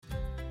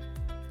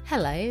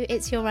Hello,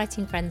 it's your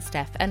writing friend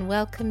Steph, and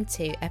welcome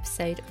to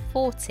episode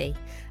 40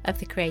 of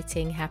the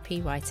Creating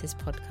Happy Writers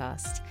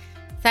podcast.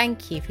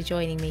 Thank you for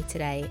joining me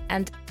today,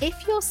 and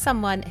if you're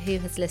someone who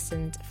has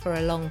listened for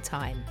a long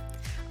time,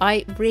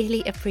 I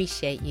really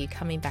appreciate you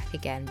coming back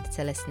again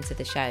to listen to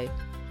the show.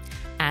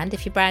 And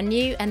if you're brand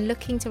new and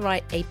looking to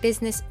write a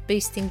business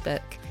boosting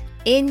book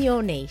in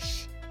your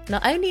niche,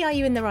 not only are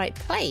you in the right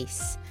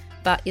place,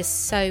 but you're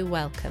so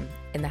welcome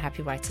in the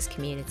Happy Writers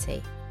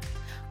community.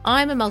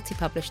 I'm a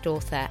multi-published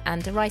author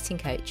and a writing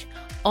coach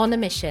on a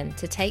mission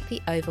to take the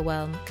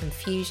overwhelm,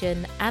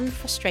 confusion and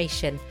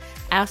frustration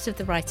out of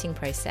the writing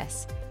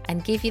process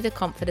and give you the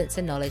confidence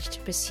and knowledge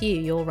to pursue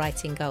your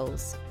writing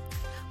goals.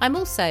 I'm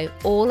also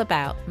all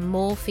about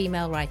more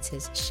female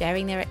writers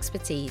sharing their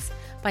expertise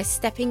by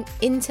stepping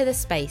into the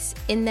space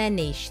in their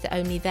niche that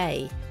only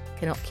they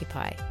can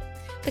occupy.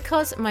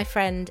 Because, my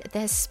friend,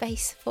 there's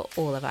space for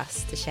all of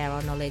us to share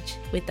our knowledge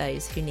with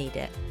those who need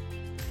it.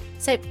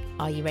 So,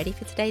 are you ready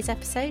for today's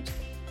episode?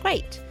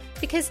 Great,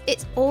 because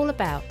it's all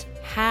about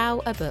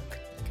how a book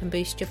can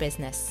boost your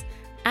business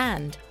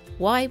and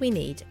why we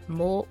need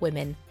more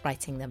women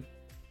writing them.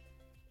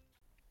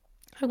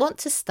 I want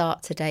to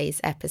start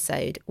today's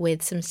episode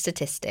with some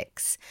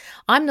statistics.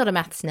 I'm not a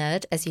maths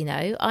nerd, as you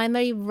know, I'm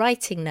a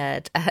writing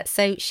nerd,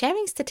 so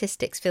sharing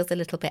statistics feels a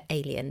little bit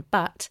alien,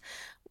 but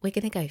we're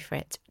going to go for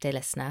it, dear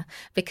listener,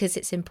 because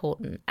it's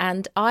important.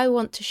 And I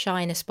want to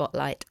shine a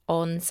spotlight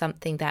on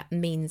something that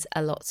means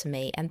a lot to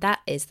me, and that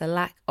is the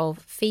lack of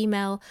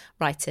female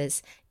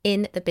writers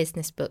in the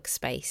business book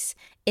space,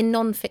 in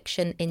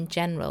non-fiction in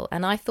general.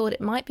 And I thought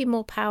it might be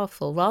more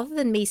powerful, rather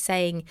than me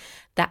saying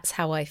that's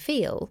how I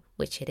feel,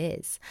 which it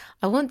is,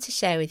 I want to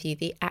share with you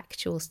the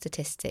actual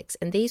statistics.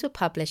 And these were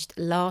published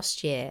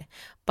last year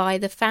by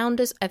the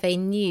founders of a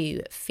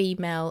new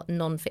female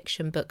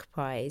non-fiction book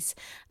prize,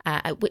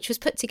 which was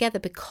put together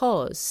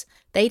because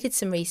they did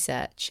some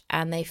research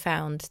and they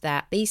found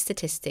that these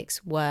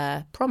statistics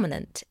were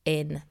prominent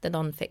in the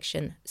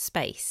non-fiction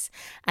space.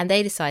 And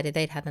they decided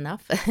they'd had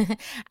enough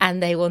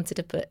and they wanted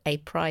to put a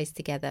prize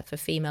together for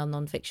female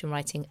non-fiction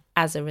writing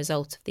as a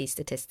result of these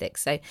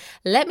statistics. So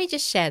let me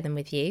just share them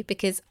with you,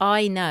 because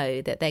I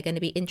know that they're going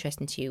to be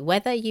interesting to you,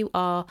 whether you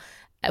are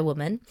a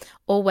woman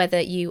or whether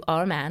you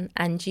are a man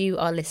and you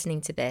are listening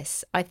to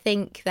this. I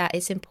think that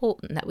it's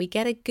important that we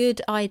get a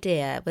good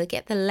idea, we'll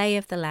get the lay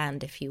of the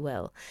land, if you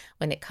will,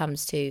 when it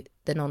comes to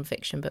the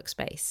non-fiction book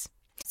space.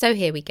 So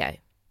here we go.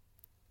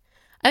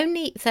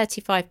 Only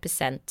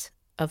 35%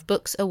 of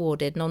books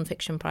awarded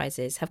non-fiction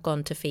prizes have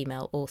gone to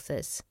female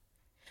authors.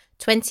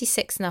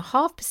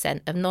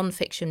 26.5% of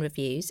non-fiction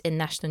reviews in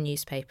national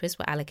newspapers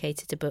were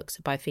allocated to books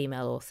by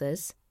female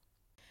authors.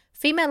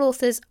 Female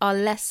authors are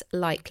less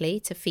likely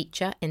to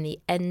feature in the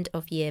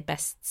end-of-year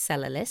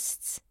bestseller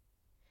lists.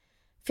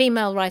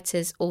 Female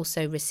writers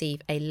also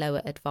receive a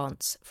lower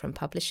advance from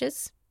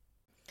publishers.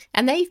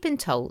 And they've been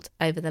told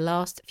over the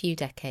last few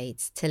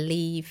decades to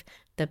leave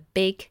the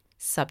big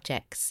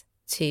subjects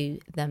to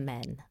the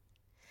men.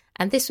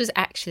 And this was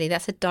actually,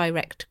 that's a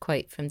direct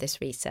quote from this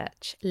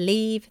research.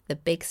 Leave the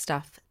big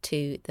stuff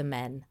to the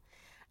men.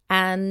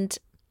 And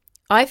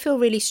I feel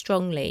really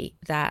strongly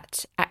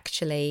that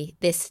actually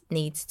this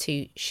needs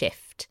to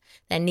shift.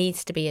 There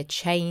needs to be a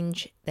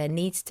change. There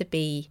needs to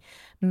be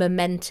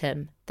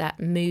momentum that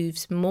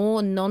moves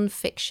more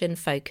non-fiction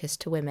focus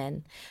to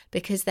women,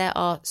 because there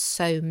are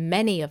so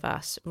many of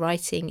us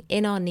writing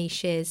in our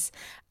niches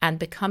and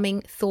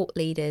becoming thought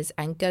leaders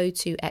and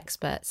go-to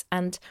experts.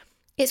 And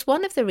it's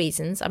one of the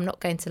reasons, I'm not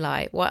going to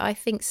lie, why I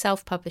think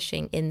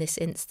self-publishing in this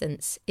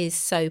instance is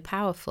so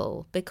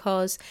powerful.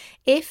 Because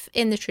if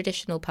in the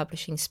traditional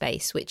publishing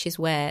space, which is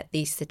where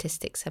these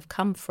statistics have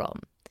come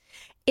from,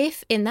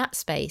 if in that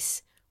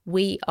space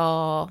we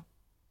are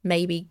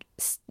maybe,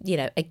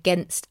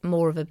 against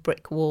more of a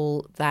brick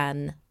wall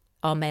than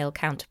our male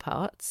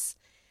counterparts,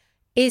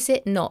 is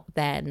it not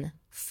then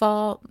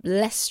far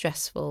less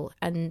stressful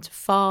and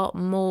far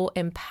more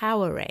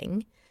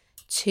empowering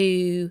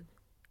to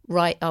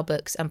write our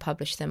books and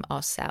publish them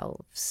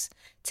ourselves?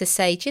 To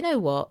say, do you know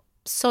what,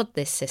 sod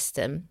this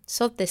system,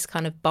 sod this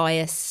kind of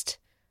biased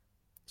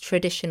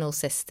traditional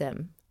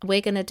system.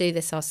 We're going to do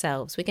this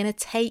ourselves. We're going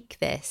to take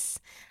this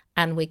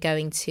and we're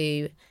going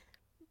to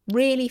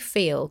really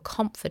feel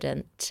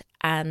confident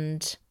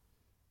and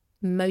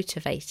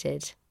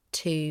motivated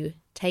to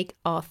take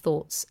our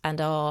thoughts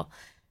and our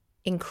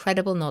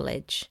incredible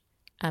knowledge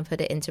and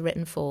put it into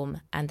written form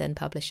and then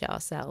publish it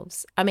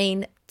ourselves. I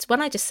mean,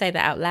 when I just say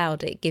that out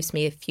loud, it gives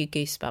me a few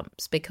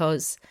goosebumps,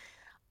 because,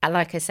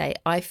 like I say,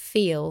 I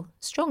feel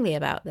strongly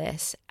about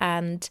this,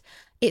 and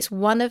it's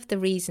one of the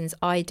reasons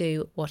I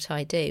do what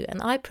I do.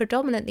 And I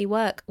predominantly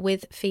work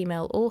with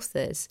female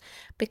authors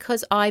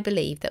because I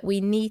believe that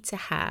we need to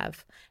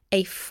have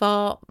a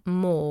far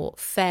more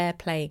fair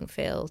playing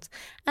field,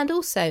 and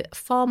also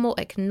far more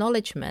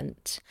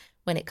acknowledgement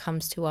when it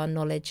comes to our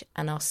knowledge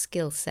and our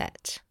skill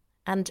set.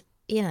 And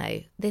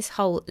this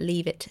whole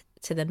leave it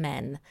to the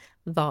men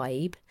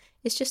vibe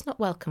is just not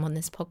welcome on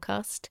this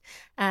podcast.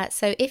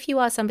 So if you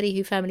are somebody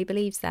who firmly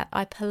believes that,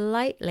 I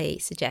politely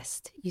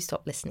suggest you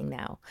stop listening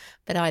now.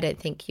 But I don't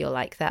think you're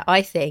like that.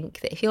 I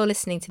think that if you're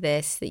listening to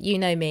this, that you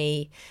know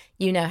me,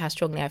 you know how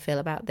strongly I feel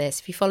about this.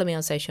 If you follow me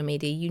on social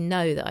media, you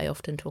know that I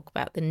often talk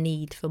about the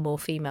need for more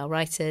female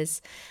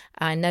writers.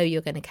 I know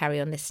you're going to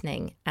carry on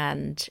listening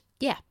and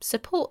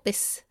support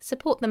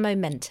the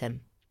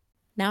momentum.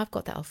 Now I've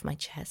got that off my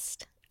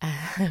chest.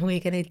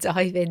 We're going to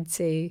dive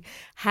into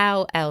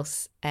how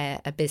else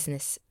a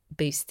business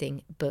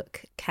boosting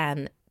book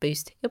can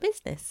boost your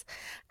business,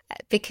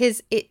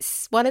 because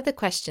it's one of the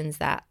questions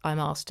that I'm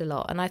asked a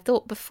lot. And I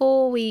thought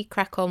before we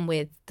crack on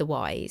with the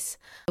whys,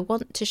 I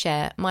want to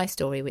share my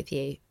story with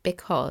you,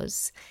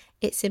 because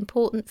it's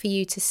important for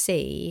you to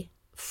see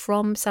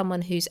from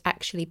someone who's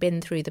actually been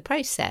through the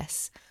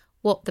process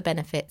what the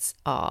benefits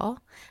are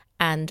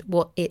and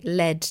what it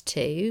led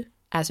to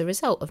as a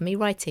result of me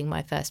writing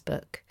my first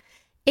book.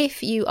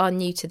 If you are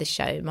new to the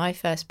show, my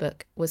first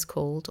book was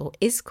called, or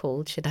is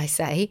called, should I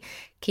say,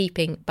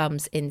 Keeping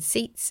Bums in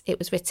Seats. It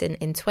was written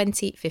in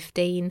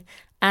 2015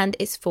 and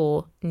it's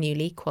for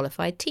newly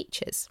qualified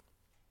teachers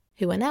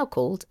who are now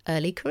called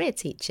early career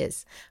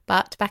teachers.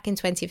 But back in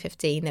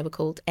 2015, they were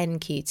called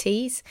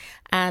NQTs,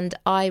 and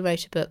I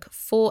wrote a book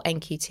for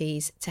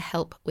NQTs to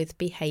help with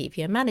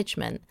behaviour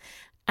management.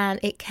 And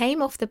it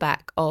came off the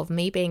back of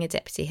me being a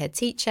deputy head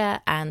teacher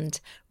and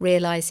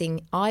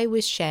realising I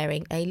was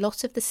sharing a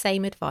lot of the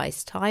same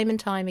advice time and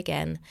time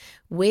again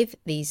with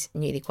these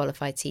newly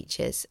qualified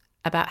teachers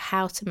about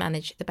how to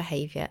manage the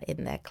behaviour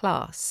in their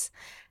class.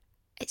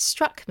 It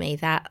struck me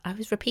that I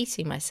was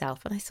repeating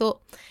myself, and I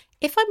thought,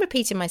 if I'm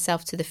repeating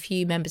myself to the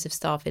few members of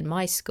staff in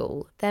my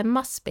school, there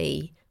must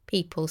be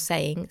people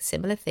saying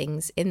similar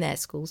things in their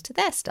schools to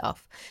their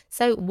staff.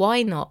 So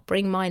why not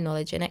bring my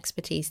knowledge and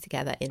expertise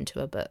together into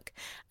a book?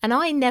 And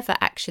I never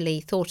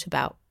actually thought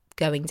about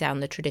going down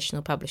the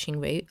traditional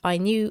publishing route. I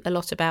knew a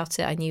lot about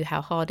it. I knew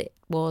how hard it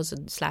was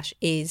and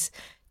 /is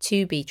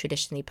to be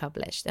traditionally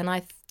published. And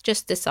I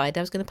just decided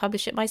I was going to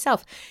publish it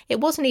myself. It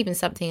wasn't even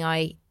something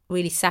I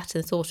really sat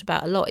and thought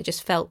about a lot. It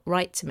just felt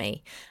right to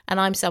me. And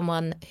I'm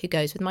someone who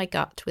goes with my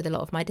gut with a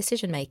lot of my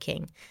decision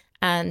making.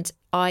 And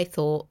I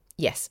thought,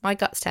 yes, my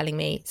gut's telling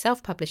me,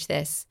 self-publish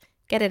this,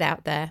 get it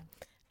out there.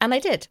 And I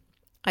did.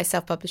 I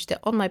self-published it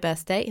on my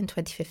birthday in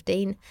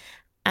 2015.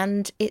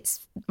 And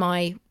it's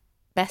my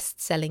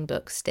best-selling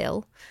book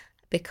still,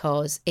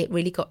 because it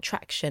really got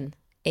traction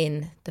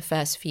in the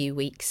first few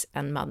weeks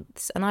and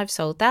months. And I've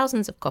sold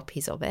thousands of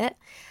copies of it,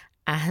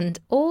 and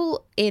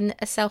all in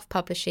a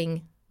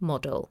self-publishing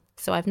model.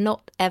 So I've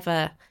not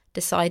ever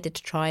decided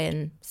to try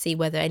and see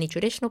whether any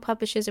traditional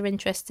publishers are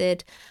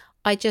interested.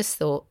 I just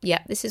thought,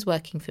 this is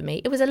working for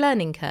me. It was a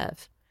learning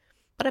curve,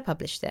 but I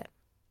published it.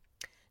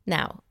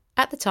 Now,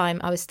 at the time,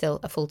 I was still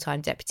a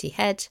full-time deputy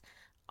head.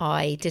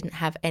 I didn't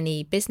have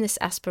any business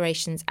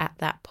aspirations at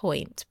that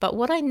point. But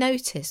what I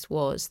noticed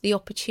was the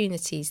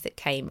opportunities that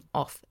came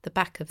off the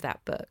back of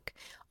that book.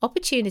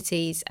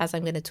 Opportunities, as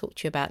I'm going to talk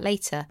to you about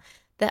later,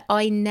 that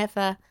I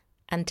never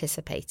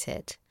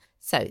anticipated.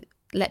 So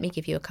let me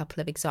give you a couple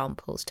of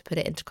examples to put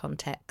it into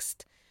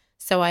context.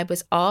 So I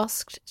was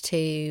asked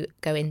to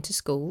go into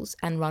schools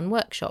and run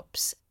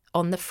workshops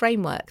on the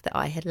framework that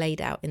I had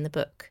laid out in the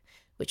book,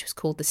 which was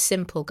called the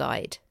Simple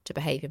Guide to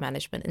Behaviour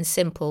Management. And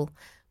Simple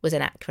was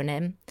an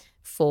acronym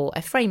for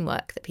a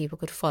framework that people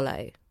could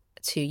follow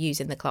to use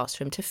in the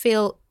classroom to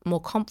feel more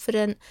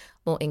confident,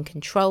 more in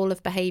control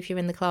of behaviour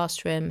in the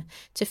classroom,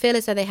 to feel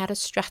as though they had a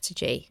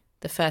strategy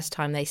the first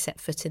time they set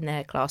foot in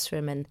their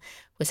classroom and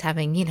was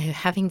having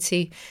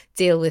to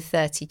deal with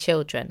 30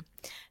 children.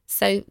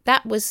 So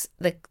that was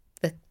the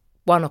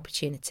one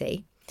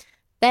opportunity.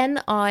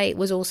 Then I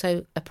was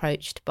also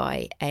approached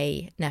by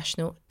a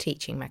national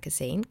teaching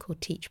magazine called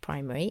Teach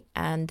Primary,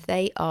 and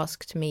they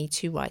asked me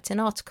to write an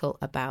article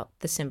about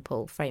the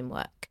Simple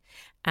framework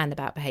and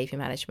about behaviour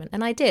management,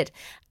 and I did.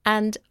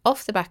 And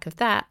off the back of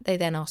that, they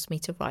then asked me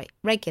to write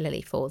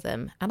regularly for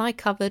them, and I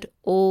covered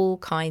all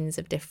kinds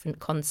of different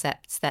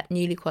concepts that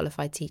newly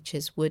qualified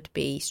teachers would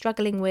be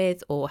struggling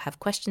with or have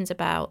questions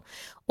about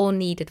or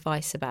need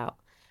advice about.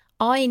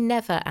 I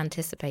never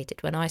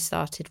anticipated when I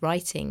started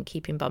writing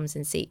Keeping Bums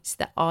in Seats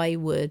that I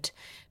would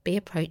be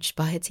approached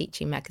by a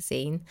teaching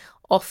magazine,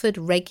 offered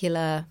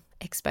regular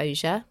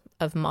exposure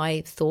of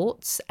my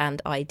thoughts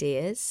and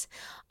ideas.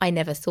 I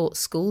never thought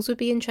schools would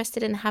be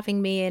interested in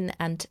having me in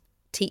and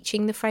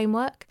teaching the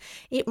framework.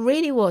 It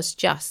really was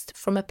just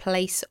from a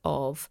place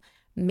of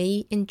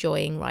me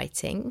enjoying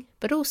writing,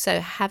 but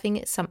also having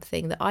it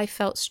something that I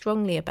felt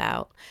strongly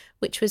about,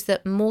 which was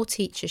that more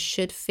teachers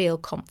should feel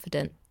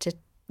confident to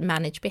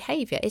manage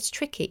behaviour. It's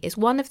tricky. It's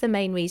one of the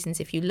main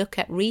reasons, if you look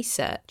at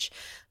research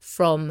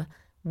from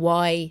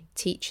why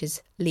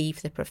teachers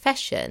leave the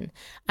profession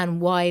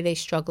and why they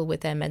struggle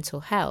with their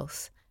mental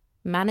health,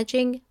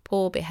 managing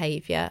poor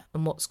behaviour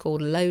and what's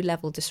called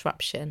low-level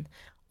disruption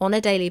on a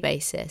daily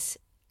basis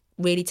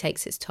really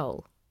takes its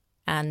toll,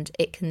 and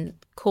it can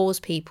cause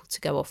people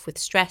to go off with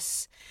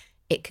stress.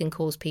 it can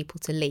cause people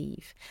to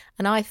leave.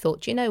 And I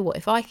thought, you know what,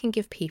 if I can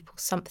give people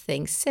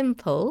something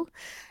simple,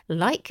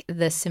 like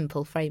the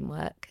Simple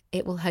framework,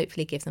 it will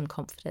hopefully give them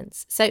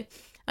confidence. So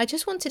I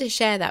just wanted to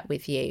share that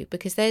with you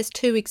because there's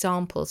 2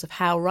 examples of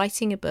how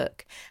writing a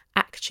book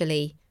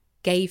actually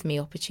gave me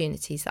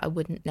opportunities that I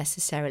wouldn't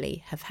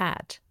necessarily have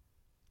had.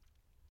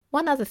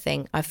 One other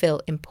thing I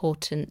feel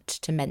important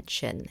to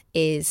mention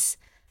is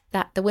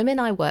that the women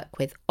I work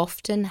with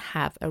often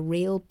have a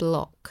real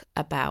block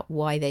about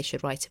why they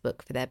should write a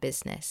book for their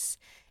business.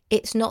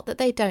 It's not that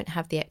they don't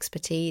have the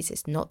expertise,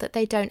 it's not that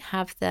they don't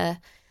have the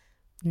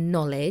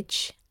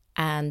knowledge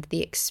and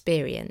the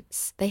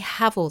experience. They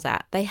have all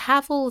that. They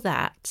have all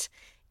that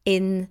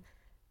in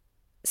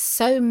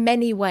so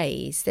many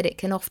ways that it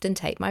can often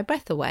take my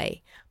breath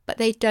away. But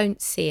they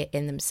don't see it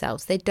in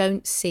themselves. They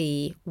don't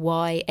see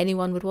why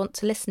anyone would want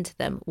to listen to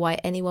them, why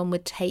anyone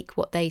would take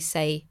what they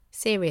say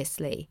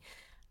seriously.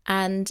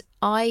 And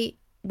I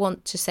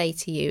want to say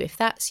to you, if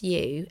that's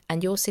you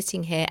and you're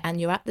sitting here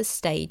and you're at the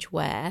stage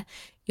where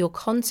you're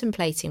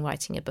contemplating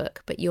writing a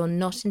book, but you're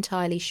not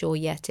entirely sure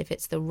yet if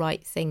it's the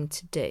right thing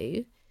to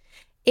do,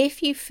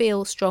 if you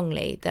feel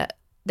strongly that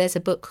there's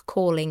a book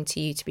calling to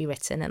you to be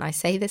written, and I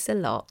say this a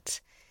lot,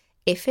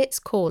 if it's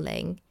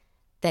calling,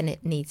 then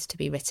it needs to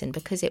be written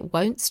because it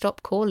won't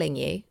stop calling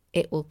you.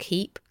 It will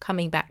keep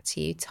coming back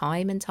to you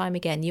time and time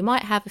again. You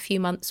might have a few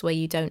months where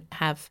you don't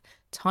have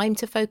time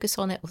to focus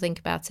on it or think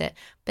about it,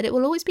 but it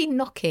will always be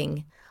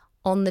knocking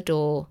on the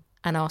door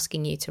and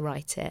asking you to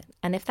write it.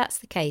 And if that's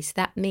the case,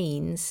 that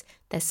means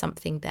there's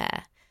something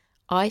there.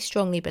 I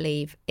strongly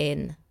believe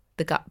in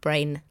the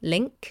gut-brain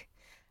link.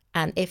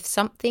 And if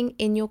something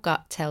in your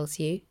gut tells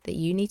you that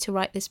you need to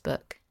write this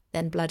book,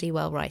 then bloody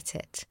well write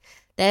it.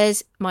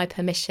 There's my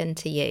permission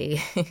to you,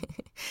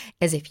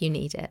 as if you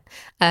need it.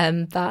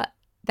 But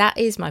that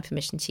is my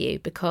permission to you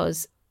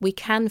because we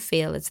can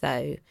feel as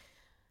though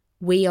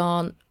we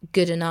aren't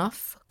good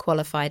enough,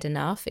 qualified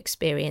enough,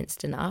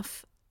 experienced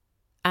enough.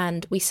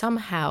 And we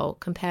somehow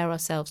compare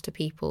ourselves to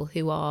people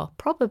who are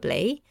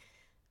probably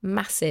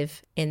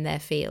massive in their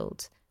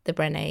field. The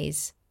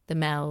Brenets, the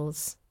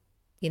Mels,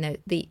 you know,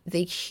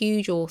 the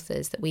huge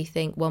authors that we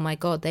think, well, my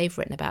God, they've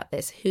written about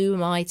this. Who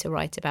am I to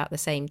write about the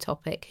same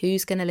topic?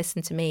 Who's going to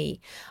listen to me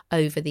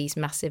over these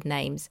massive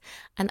names?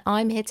 And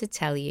I'm here to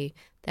tell you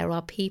there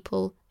are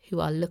people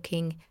who are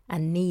looking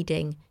and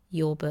needing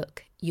your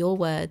book, your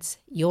words,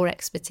 your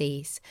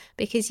expertise.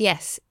 Because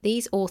yes,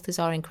 these authors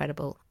are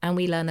incredible and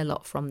we learn a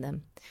lot from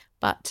them.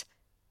 But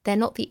they're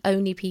not the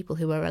only people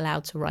who are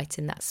allowed to write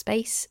in that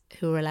space,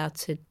 who are allowed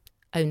to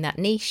own that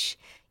niche.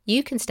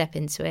 You can step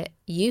into it.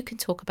 You can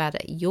talk about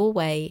it your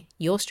way,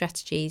 your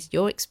strategies,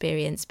 your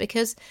experience,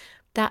 because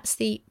that's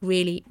the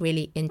really,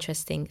 really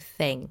interesting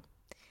thing.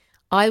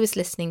 I was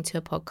listening to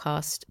a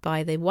podcast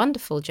by the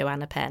wonderful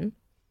Joanna Penn,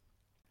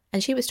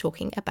 and she was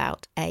talking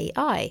about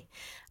AI.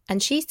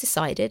 And she's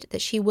decided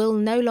that she will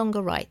no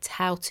longer write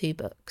how-to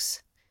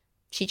books.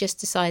 She just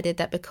decided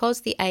that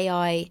because the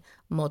AI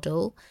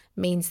model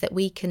means that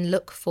we can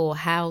look for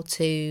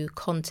how-to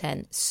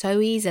content so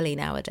easily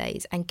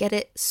nowadays and get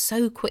it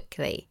so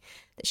quickly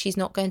that she's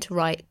not going to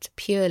write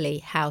purely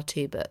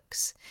how-to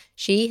books.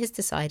 She has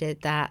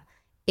decided that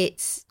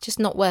it's just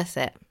not worth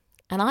it.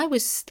 And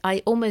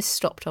I almost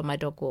stopped on my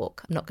dog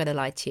walk. I'm not going to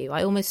lie to you.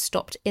 I almost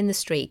stopped in the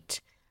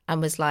street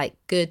and was like,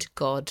 good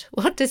God,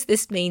 what does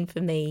this mean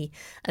for me,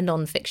 a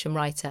non-fiction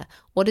writer?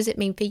 What does it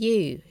mean for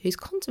you, who's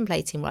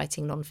contemplating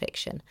writing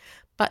non-fiction?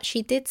 But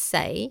she did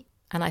say,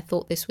 and I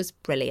thought this was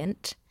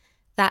brilliant,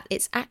 that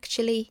it's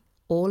actually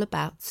all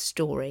about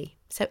story.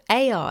 So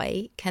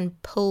AI can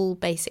pull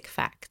basic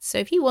facts. So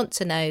if you want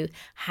to know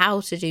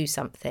how to do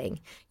something,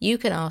 you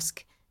can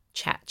ask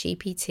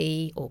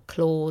ChatGPT or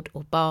Claude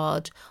or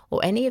Bard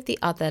or any of the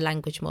other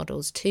language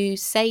models to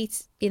say,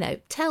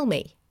 tell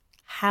me,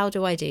 how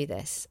do I do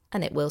this?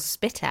 And it will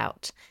spit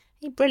out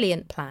a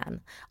brilliant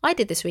plan. I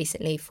did this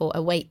recently for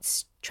a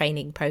weights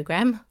training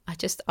program. I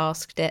just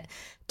asked it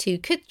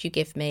could you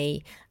give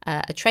me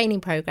a training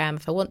program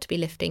if I want to be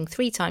lifting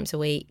 3 times a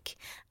week?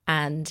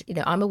 And,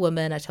 I'm a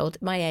woman, I told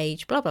it my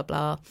age, blah, blah,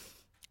 blah.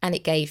 And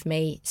it gave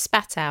me,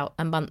 spat out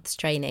a month's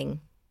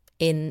training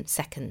in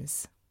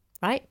seconds,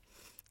 right?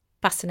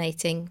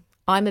 Fascinating.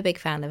 I'm a big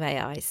fan of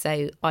AI,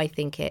 so I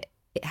think it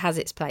has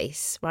its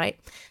place, right?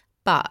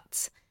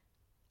 But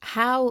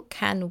how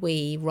can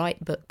we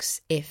write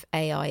books if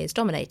AI is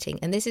dominating?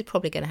 And this is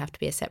probably going to have to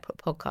be a separate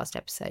podcast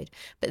episode,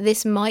 but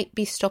this might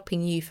be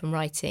stopping you from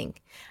writing.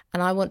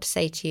 And I want to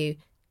say to you,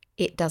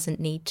 it doesn't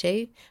need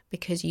to,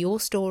 because your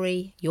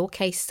story, your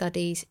case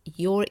studies,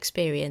 your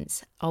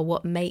experience are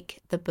what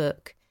make the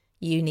book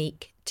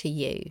unique to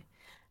you.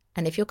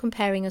 And if you're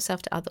comparing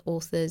yourself to other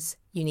authors,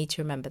 you need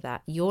to remember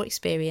that your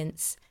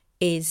experience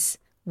is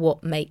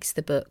what makes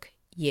the book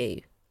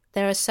you.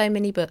 There are so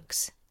many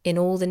books in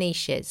all the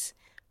niches,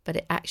 but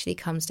it actually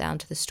comes down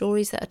to the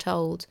stories that are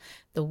told,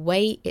 the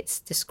way it's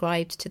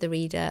described to the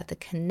reader, the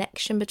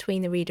connection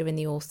between the reader and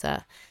the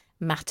author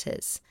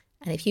matters.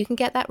 And if you can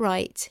get that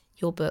right,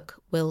 your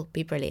book will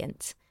be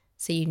brilliant.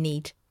 So you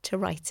need to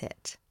write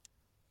it.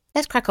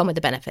 Let's crack on with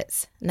the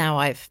benefits. Now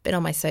I've been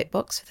on my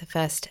soapbox for the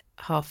first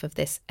half of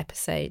this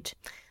episode.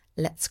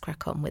 Let's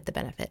crack on with the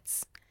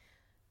benefits.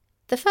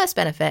 The first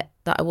benefit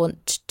that I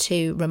want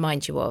to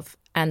remind you of,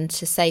 and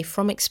to say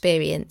from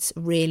experience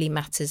really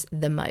matters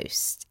the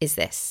most, is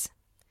this.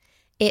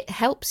 It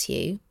helps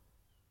you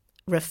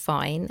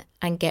refine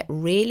and get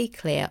really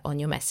clear on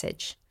your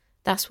message.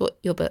 That's what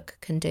your book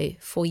can do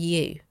for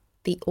you,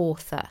 the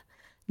author,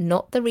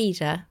 not the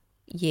reader,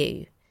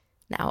 you.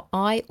 Now,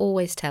 I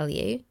always tell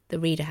you the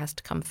reader has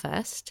to come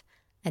first.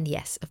 And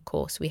yes, of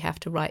course, we have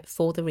to write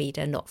for the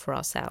reader, not for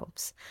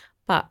ourselves.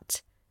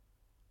 But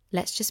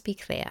let's just be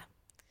clear.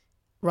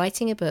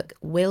 Writing a book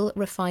will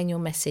refine your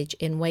message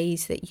in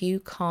ways that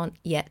you can't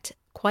yet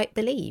quite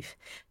believe,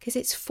 because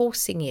it's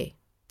forcing you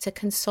to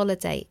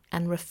consolidate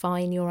and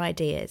refine your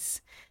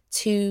ideas,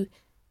 to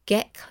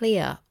get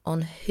clear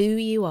on who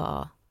you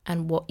are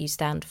and what you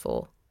stand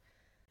for.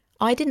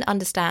 I didn't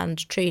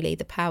understand truly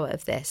the power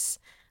of this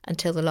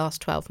until the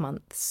last 12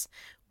 months,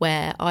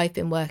 where I've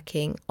been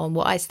working on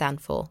what I stand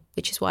for,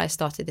 which is why I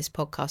started this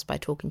podcast by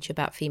talking to you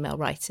about female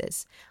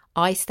writers.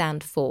 I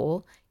stand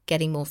for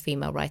getting more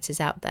female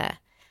writers out there.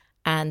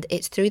 And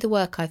it's through the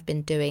work I've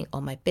been doing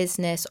on my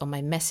business, on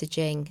my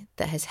messaging,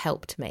 that has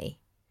helped me.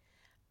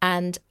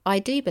 And I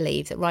do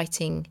believe that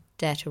writing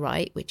Dare to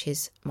Write, which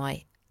is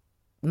my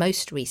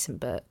most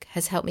recent book,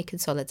 has helped me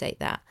consolidate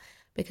that.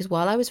 Because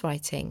while I was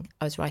writing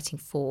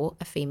for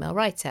a female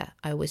writer.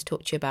 I always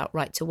talk to you about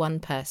write to one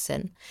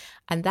person.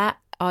 And that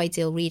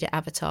ideal reader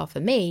avatar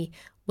for me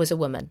was a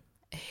woman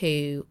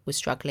who was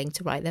struggling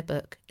to write their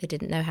book. They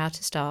didn't know how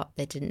to start.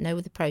 They didn't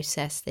know the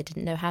process. They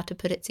didn't know how to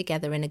put it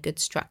together in a good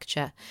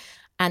structure.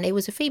 And it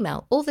was a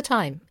female all the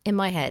time in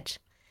my head.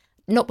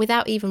 Not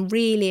without even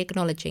really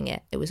acknowledging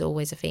it. It was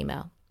always a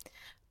female.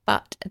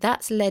 But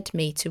that's led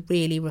me to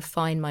really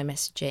refine my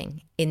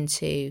messaging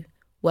into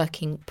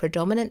working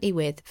predominantly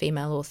with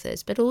female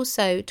authors, but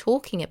also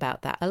talking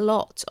about that a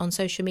lot on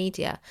social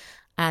media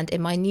and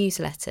in my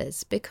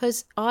newsletters,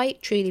 because I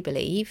truly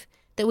believe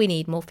that we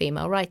need more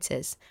female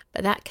writers.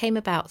 But that came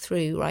about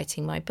through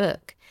writing my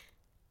book.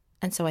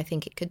 And so I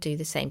think it could do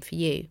the same for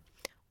you.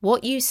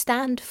 What you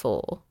stand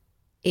for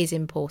is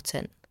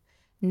important.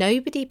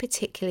 Nobody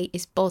particularly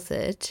is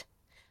bothered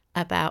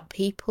about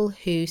people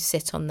who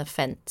sit on the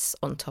fence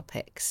on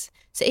topics.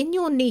 So in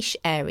your niche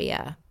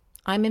area,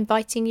 I'm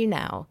inviting you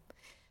now.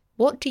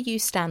 What do you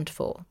stand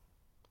for?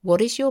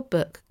 What is your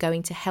book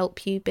going to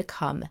help you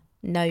become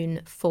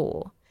known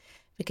for?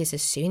 Because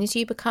as soon as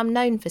you become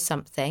known for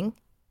something,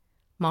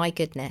 my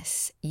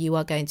goodness, you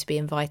are going to be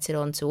invited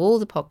onto all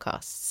the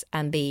podcasts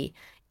and be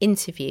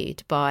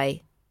interviewed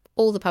by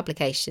all the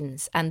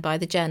publications and by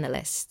the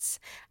journalists.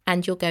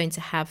 And you're going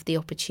to have the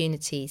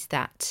opportunities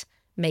that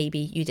maybe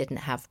you didn't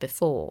have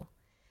before.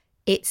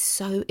 It's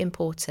so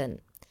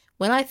important.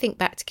 When I think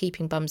back to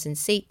keeping bums in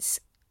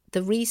seats,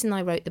 the reason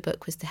I wrote the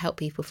book was to help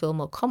people feel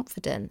more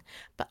confident,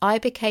 but I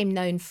became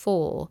known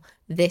for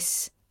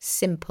this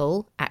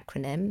simple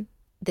acronym,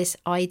 this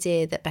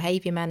idea that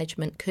behaviour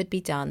management could be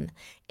done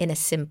in a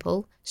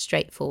simple,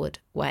 straightforward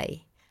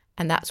way.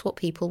 And that's what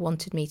people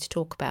wanted me to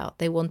talk about.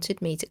 They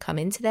wanted me to come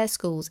into their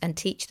schools and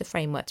teach the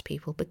framework to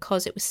people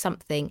because it was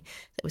something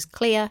that was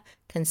clear,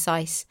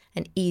 concise,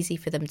 and easy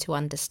for them to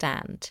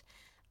understand.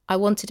 I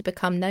wanted to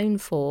become known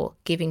for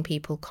giving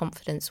people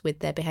confidence with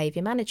their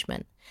behaviour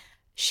management.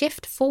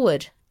 Shift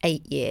forward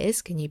 8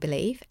 years, can you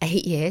believe?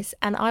 8 years,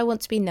 and I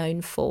want to be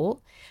known for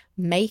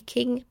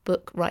making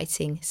book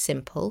writing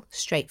simple,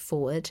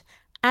 straightforward,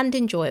 and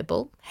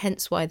enjoyable,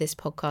 hence why this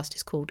podcast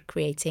is called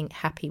Creating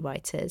Happy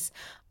Writers.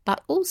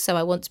 But also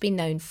I want to be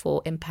known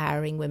for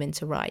empowering women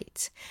to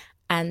write.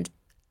 And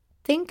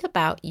think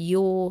about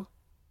your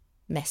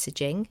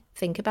messaging,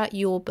 think about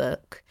your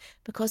book,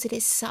 because it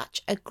is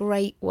such a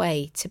great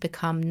way to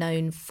become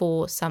known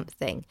for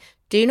something.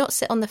 Do not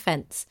sit on the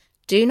fence.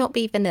 Do not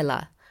be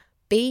vanilla.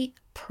 Be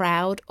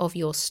proud of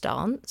your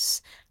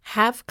stance.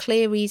 Have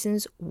clear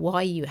reasons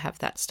why you have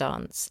that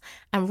stance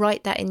and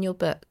write that in your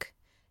book,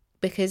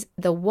 because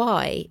the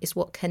why is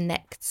what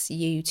connects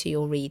you to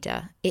your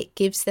reader. It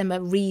gives them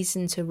a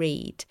reason to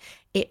read.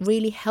 It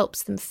really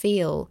helps them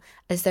feel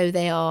as though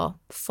they are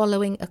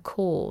following a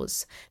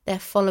cause. They're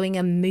following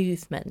a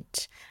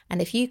movement.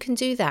 And if you can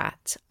do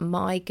that,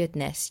 my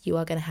goodness, you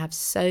are going to have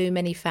so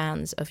many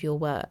fans of your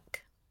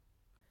work.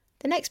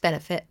 The next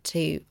benefit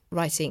to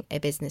writing a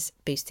business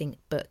boosting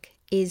book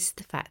is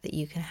the fact that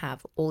you can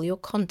have all your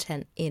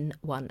content in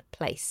one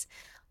place.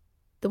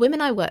 The women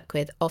I work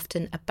with,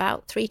 often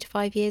about 3 to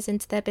 5 years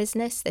into their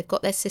business, they've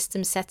got their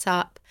system set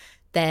up,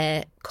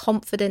 they're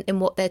confident in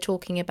what they're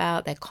talking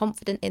about, they're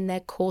confident in their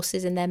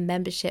courses and their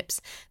memberships,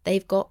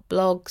 they've got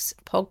blogs,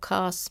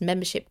 podcasts,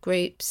 membership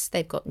groups,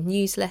 they've got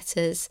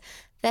newsletters.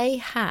 They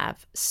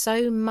have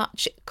so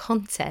much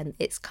content,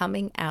 it's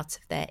coming out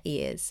of their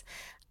ears.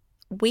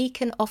 We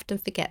can often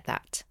forget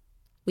that.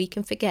 We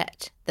can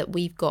forget that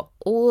we've got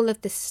all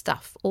of this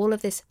stuff, all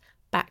of this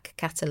back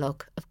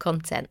catalogue of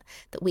content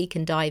that we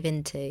can dive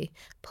into,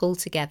 pull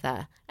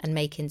together and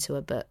make into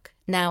a book.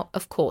 Now,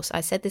 of course, I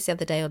said this the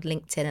other day on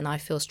LinkedIn and I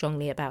feel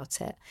strongly about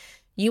it.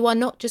 You are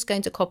not just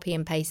going to copy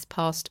and paste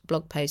past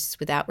blog posts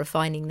without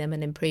refining them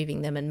and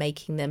improving them and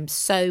making them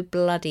so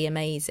bloody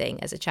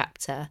amazing as a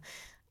chapter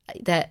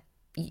that,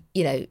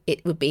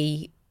 it would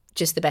be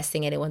just the best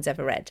thing anyone's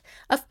ever read.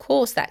 Of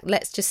course,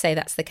 let's just say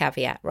that's the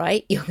caveat,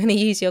 right? You're going to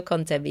use your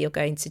content, but you're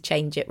going to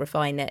change it,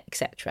 refine it,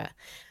 etc.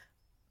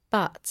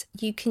 But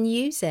you can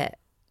use it.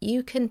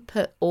 You can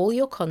put all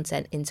your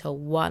content into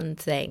one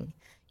thing.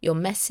 Your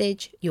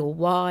message, your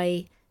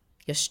why,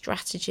 your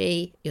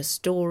strategy, your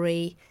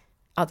story,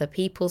 other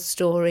people's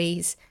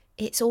stories.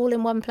 It's all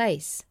in one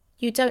place.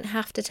 You don't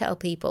have to tell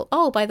people,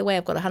 oh, by the way,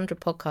 I've got 100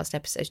 podcast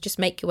episodes. Just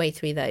make your way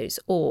through those.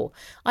 Or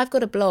I've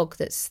got a blog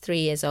that's 3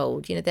 years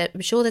old.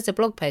 I'm sure there's a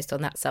blog post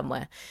on that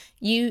somewhere.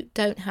 You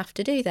don't have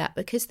to do that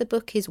because the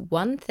book is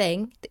one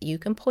thing that you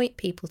can point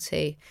people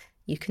to.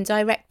 You can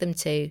direct them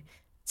to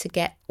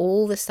get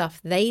all the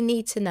stuff they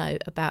need to know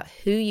about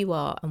who you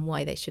are and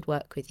why they should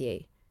work with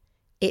you.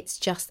 It's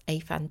just a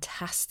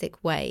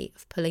fantastic way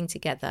of pulling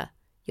together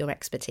your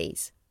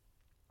expertise.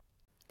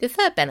 The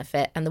third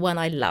benefit, and the one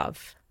I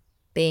love,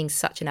 being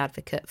such an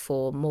advocate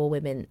for more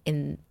women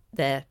in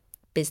the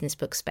business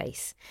book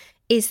space,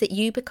 is that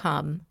you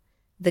become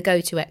the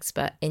go-to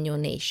expert in your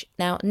niche.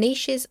 Now,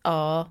 niches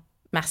are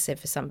massive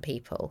for some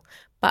people,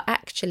 but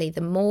actually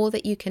the more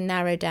that you can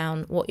narrow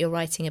down what you're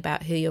writing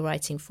about, who you're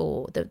writing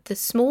for, the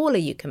smaller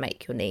you can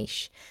make your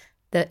niche,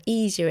 the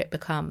easier it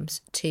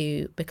becomes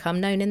to become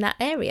known in that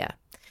area.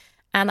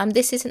 And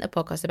this isn't a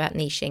podcast about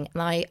niching,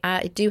 and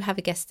I do have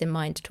a guest in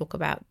mind to talk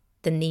about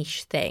the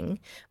niche thing,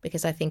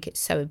 because I think it's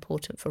so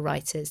important for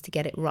writers to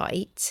get it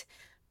right,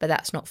 but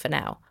that's not for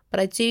now. But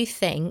I do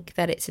think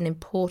that it's an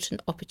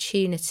important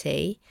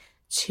opportunity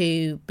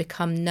to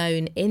become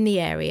known in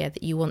the area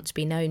that you want to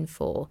be known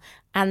for.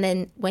 And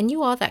then when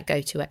you are that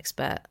go-to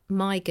expert,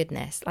 my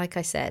goodness, like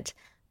I said,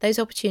 those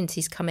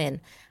opportunities come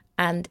in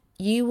and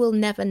you will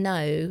never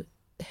know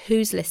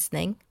who's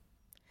listening,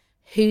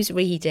 who's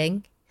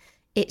reading.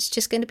 It's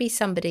just going to be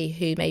somebody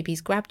who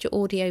maybe's grabbed your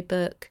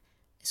audiobook,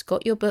 has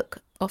got your book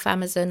off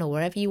Amazon or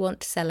wherever you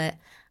want to sell it.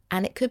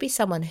 And it could be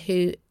someone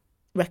who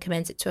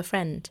recommends it to a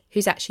friend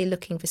who's actually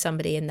looking for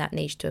somebody in that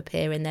niche to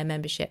appear in their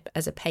membership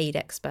as a paid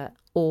expert.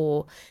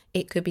 Or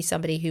it could be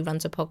somebody who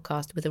runs a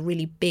podcast with a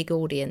really big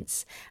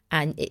audience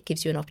and it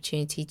gives you an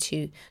opportunity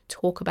to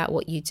talk about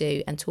what you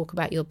do and talk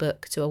about your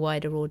book to a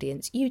wider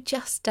audience. You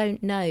just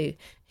don't know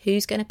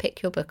who's going to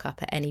pick your book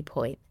up at any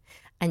point.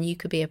 And you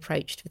could be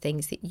approached for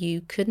things that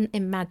you couldn't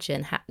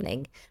imagine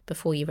happening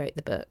before you wrote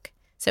the book.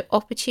 So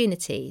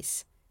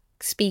opportunities,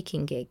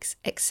 speaking gigs,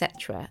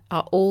 etc.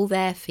 are all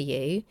there for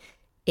you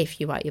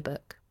if you write your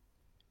book.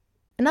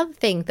 Another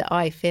thing that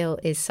I feel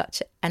is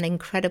such an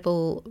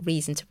incredible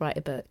reason to write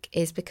a book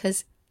is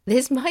because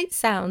this might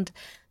sound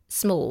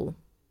small,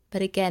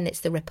 but again,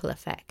 it's the ripple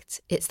effect.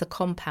 It's the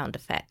compound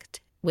effect,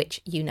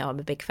 which I'm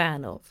a big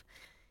fan of.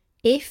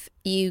 If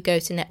you go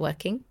to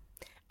networking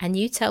and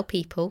you tell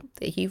people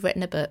that you've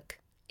written a book,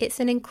 it's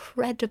an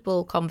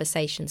incredible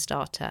conversation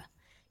starter.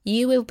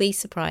 You will be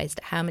surprised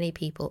at how many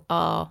people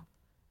are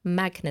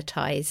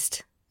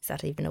magnetized. Is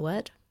that even a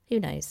word? Who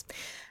knows?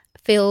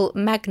 Feel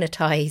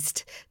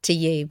magnetized to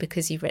you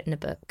because you've written a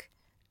book.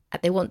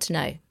 They want to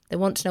know. They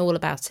want to know all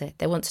about it.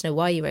 They want to know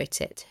why you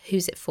wrote it,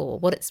 who's it for,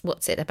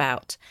 what's it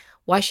about,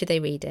 why should they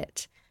read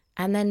it?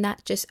 And then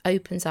that just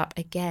opens up,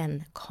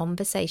 again,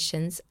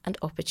 conversations and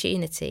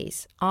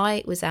opportunities.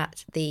 I was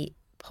at the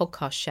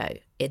podcast show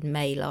in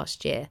May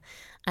last year,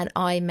 and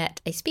I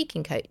met a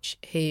speaking coach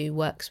who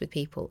works with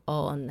people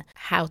on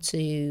how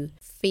to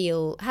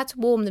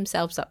warm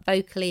themselves up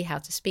vocally, how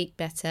to speak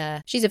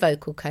better. She's a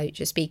vocal coach,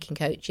 a speaking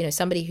coach,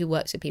 somebody who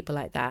works with people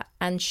like that.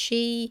 And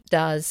she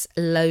does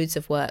loads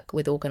of work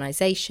with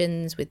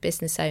organizations, with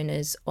business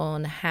owners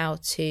on how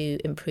to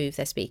improve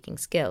their speaking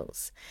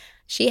skills.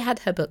 She had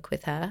her book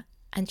with her,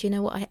 and do you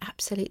know what I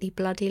absolutely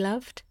bloody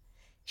loved?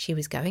 She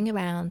was going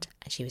around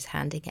and she was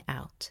handing it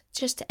out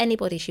just to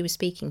anybody she was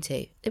speaking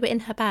to. They were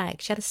in her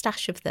bag. She had a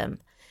stash of them.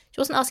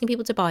 She wasn't asking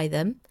people to buy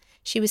them.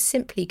 She was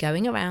simply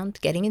going around,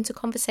 getting into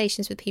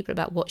conversations with people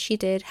about what she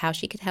did, how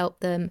she could help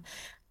them.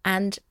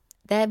 And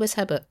there was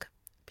her book.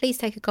 Please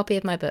take a copy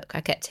of my book.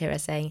 I kept hearing her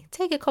saying,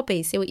 take a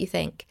copy, see what you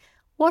think.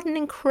 What an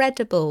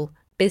incredible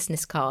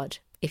business card,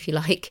 if you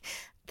like,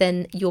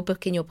 then your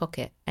book in your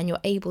pocket, and you're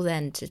able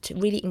then to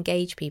really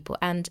engage people.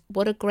 And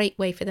what a great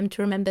way for them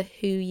to remember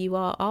who you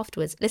are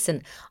afterwards.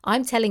 Listen,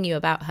 I'm telling you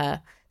about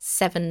her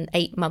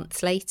 7-8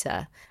 months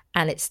later,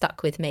 and it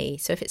stuck with me.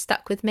 So if it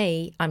stuck with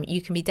me,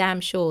 you can be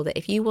damn sure that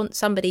if you want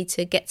somebody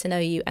to get to know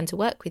you and to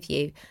work with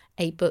you,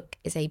 a book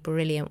is a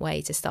brilliant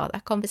way to start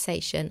that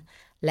conversation.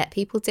 Let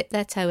people dip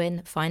their toe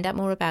in, find out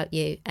more about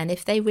you. And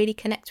if they really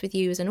connect with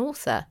you as an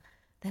author,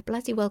 they're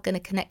bloody well going to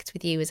connect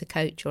with you as a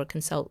coach or a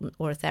consultant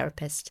or a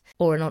therapist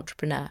or an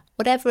entrepreneur.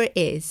 Whatever it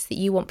is that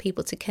you want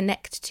people to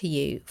connect to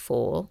you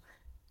for,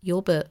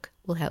 your book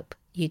will help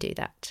you do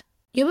that.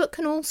 Your book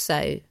can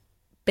also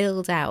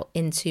build out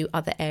into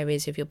other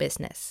areas of your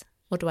business.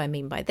 What do I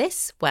mean by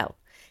this? Well,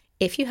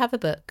 if you have a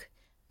book,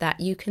 that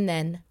you can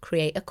then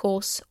create a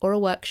course or a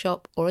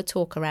workshop or a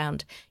talk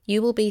around,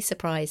 you will be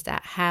surprised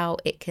at how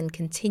it can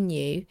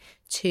continue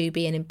to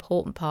be an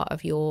important part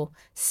of your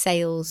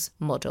sales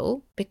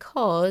model,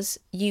 because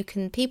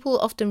people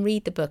often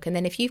read the book, and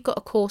then if you've got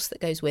a course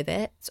that goes with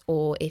it,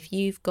 or if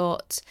you've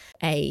got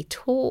a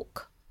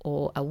talk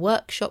or a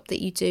workshop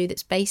that you do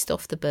that's based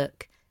off the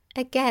book,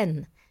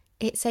 again,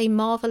 it's a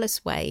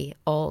marvelous way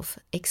of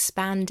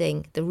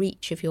expanding the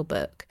reach of your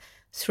book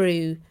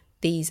through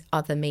these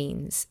other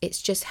means.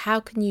 It's just, how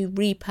can you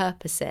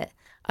repurpose it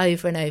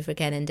over and over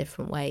again in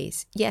different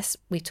ways? Yes,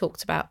 we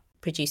talked about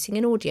producing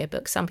an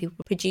audiobook. Some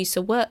people produce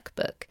a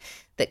workbook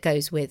that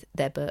goes with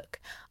their book.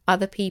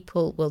 Other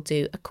people will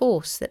do a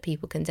course that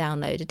people can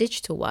download, a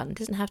digital one. It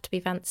doesn't have to be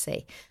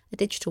fancy, a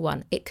digital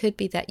one. It could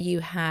be that you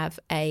have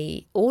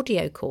a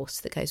audio course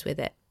that goes with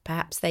it.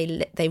 Perhaps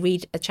they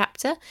read a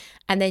chapter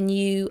and then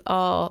you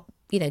are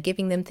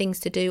giving them things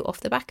to do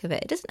off the back of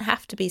it. It doesn't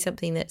have to be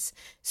something that's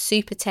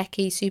super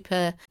techie,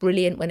 super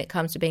brilliant when it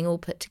comes to being all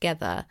put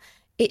together.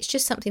 It's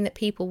just something that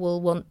people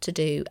will want to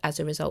do as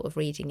a result of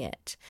reading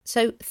it.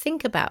 So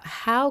think about,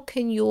 how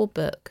can your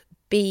book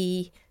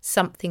be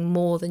something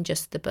more than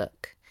just the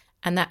book?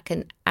 And that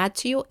can add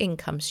to your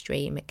income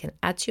stream, it can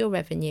add to your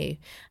revenue,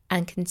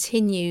 and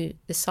continue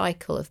the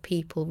cycle of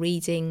people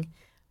reading,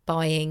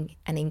 buying,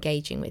 and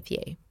engaging with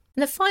you.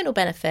 And the final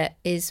benefit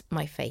is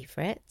my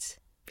favourite,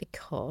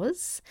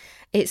 because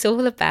it's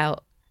all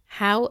about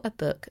how a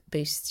book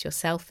boosts your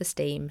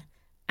self-esteem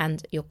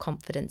and your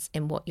confidence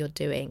in what you're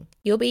doing.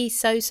 You'll be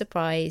so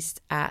surprised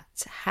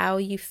at how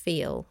you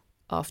feel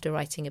after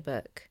writing a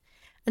book.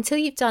 Until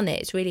you've done it,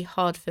 it's really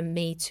hard for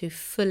me to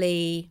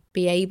fully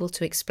be able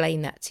to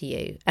explain that to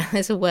you. And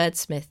as a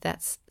wordsmith,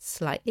 that's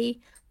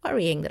slightly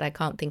worrying that I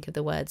can't think of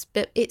the words,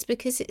 but it's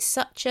because it's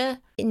such a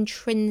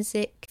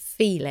intrinsic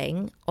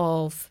feeling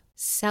of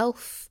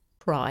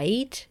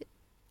self-pride,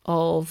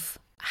 of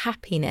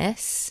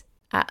happiness,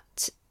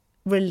 at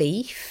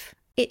relief.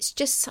 It's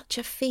just such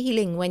a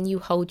feeling when you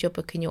hold your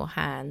book in your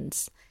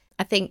hands.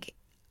 I think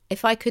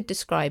if I could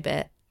describe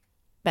it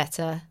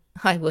better,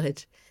 I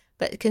would.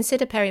 But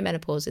consider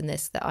perimenopause in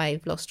this, that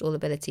I've lost all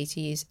ability to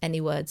use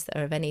any words that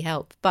are of any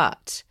help.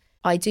 But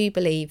I do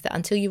believe that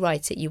until you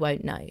write it, you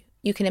won't know.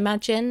 You can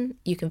imagine,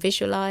 you can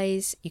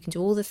visualize, you can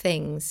do all the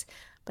things,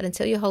 but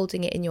until you're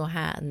holding it in your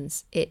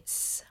hands,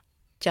 it's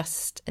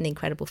just an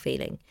incredible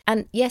feeling.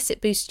 And yes,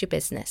 it boosts your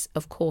business.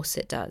 Of course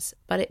it does.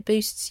 But it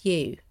boosts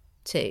you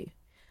too.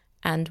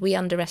 And we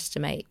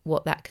underestimate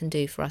what that can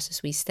do for us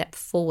as we step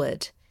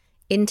forward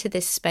into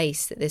this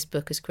space that this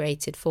book has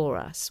created for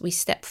us. We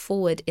step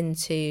forward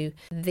into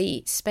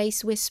the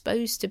space we're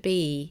supposed to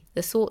be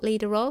the thought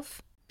leader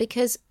of,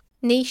 because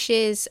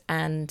niches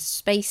and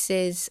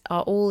spaces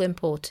are all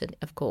important,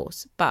 of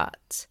course,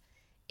 but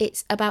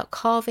it's about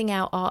carving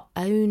out our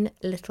own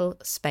little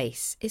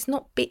space. It's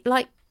not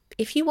like,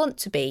 if you want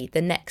to be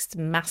the next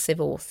massive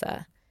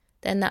author,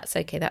 then that's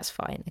okay, that's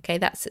fine. Okay,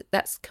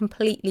 that's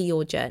completely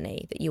your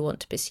journey that you want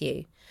to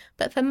pursue.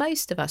 But for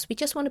most of us, we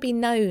just want to be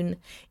known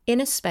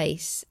in a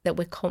space that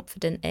we're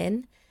confident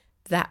in,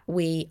 that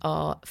we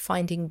are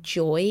finding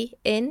joy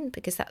in,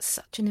 because that's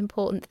such an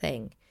important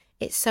thing.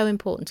 It's so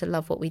important to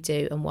love what we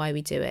do and why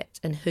we do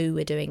it and who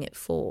we're doing it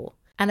for.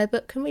 And a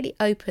book can really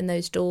open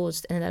those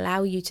doors and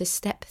allow you to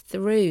step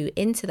through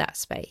into that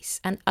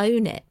space and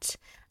own it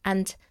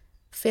and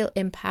feel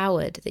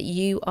empowered that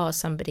you are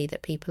somebody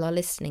that people are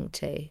listening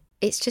to.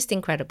 It's just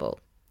incredible.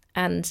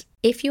 And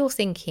if you're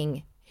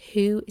thinking,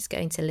 who is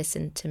going to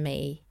listen to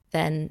me,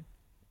 then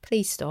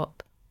please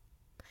stop.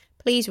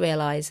 Please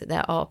realise that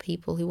there are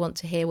people who want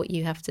to hear what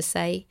you have to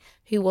say,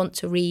 who want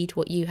to read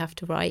what you have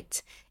to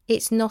write.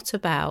 It's not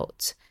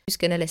about who's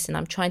going to listen.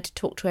 I'm trying to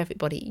talk to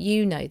everybody.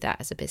 You know that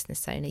as a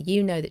business owner.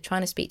 You know that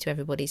trying to speak to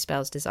everybody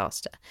spells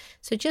disaster.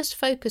 So just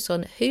focus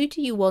on, who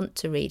do you want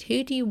to read?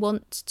 Who do you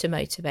want to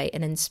motivate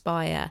and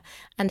inspire?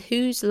 And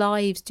whose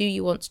lives do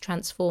you want to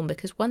transform?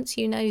 Because once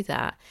you know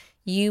that,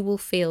 you will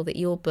feel that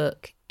your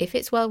book, if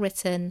it's well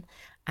written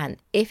and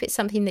if it's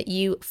something that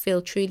you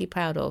feel truly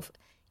proud of,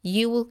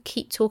 you will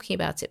keep talking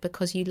about it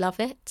because you love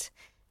it.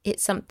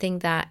 It's something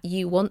that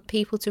you want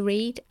people to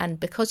read, and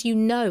because you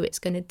know it's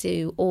going to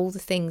do all the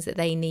things that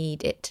they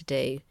need it to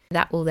do,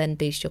 that will then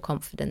boost your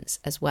confidence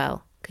as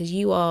well, because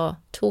you are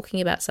talking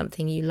about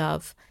something you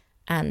love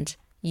and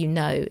you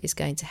know is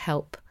going to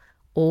help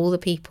all the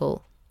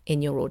people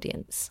in your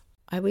audience.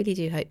 I really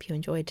do hope you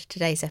enjoyed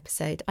today's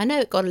episode. I know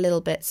it got a little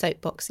bit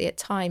soapboxy at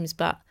times,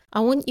 but I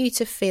want you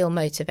to feel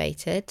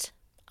motivated.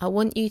 I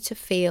want you to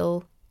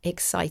feel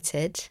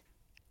excited.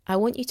 I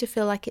want you to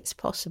feel like it's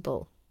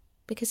possible,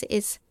 because it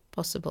is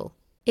possible.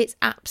 It's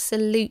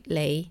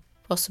absolutely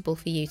possible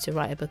for you to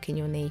write a book in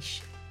your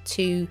niche,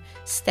 to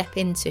step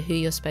into who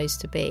you're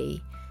supposed to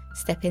be,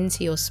 step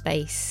into your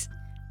space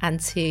and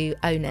to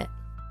own it.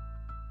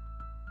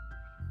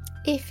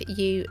 If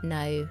you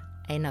know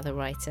another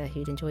writer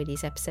who'd enjoy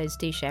these episodes,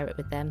 do share it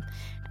with them.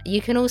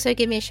 You can also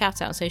give me a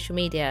shout out on social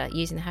media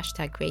using the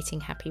hashtag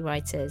Creating Happy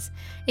Writers.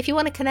 If you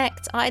want to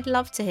connect, I'd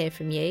love to hear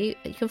from you.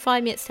 You can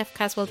find me at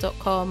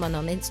stephcaswell.com and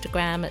on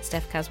Instagram at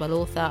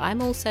stephcaswellauthor.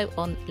 I'm also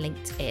on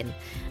LinkedIn.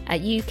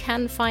 You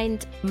can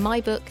find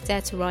my book,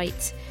 Dare to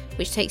Write,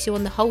 which takes you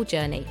on the whole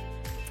journey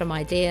from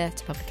idea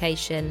to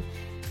publication,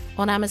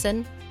 on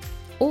Amazon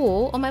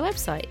or on my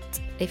website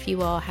if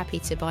you are happy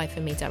to buy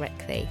from me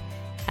directly.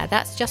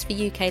 That's just for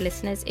UK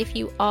listeners. If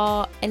you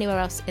are anywhere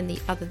else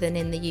other than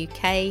in the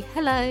UK,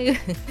 hello.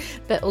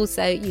 But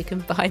also you can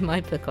buy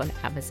my book on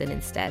Amazon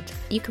instead.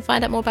 You can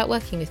find out more about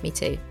working with me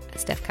too at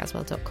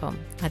stephcaswell.com.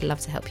 I'd love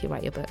to help you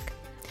write your book.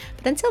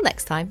 But until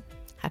next time,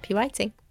 happy writing.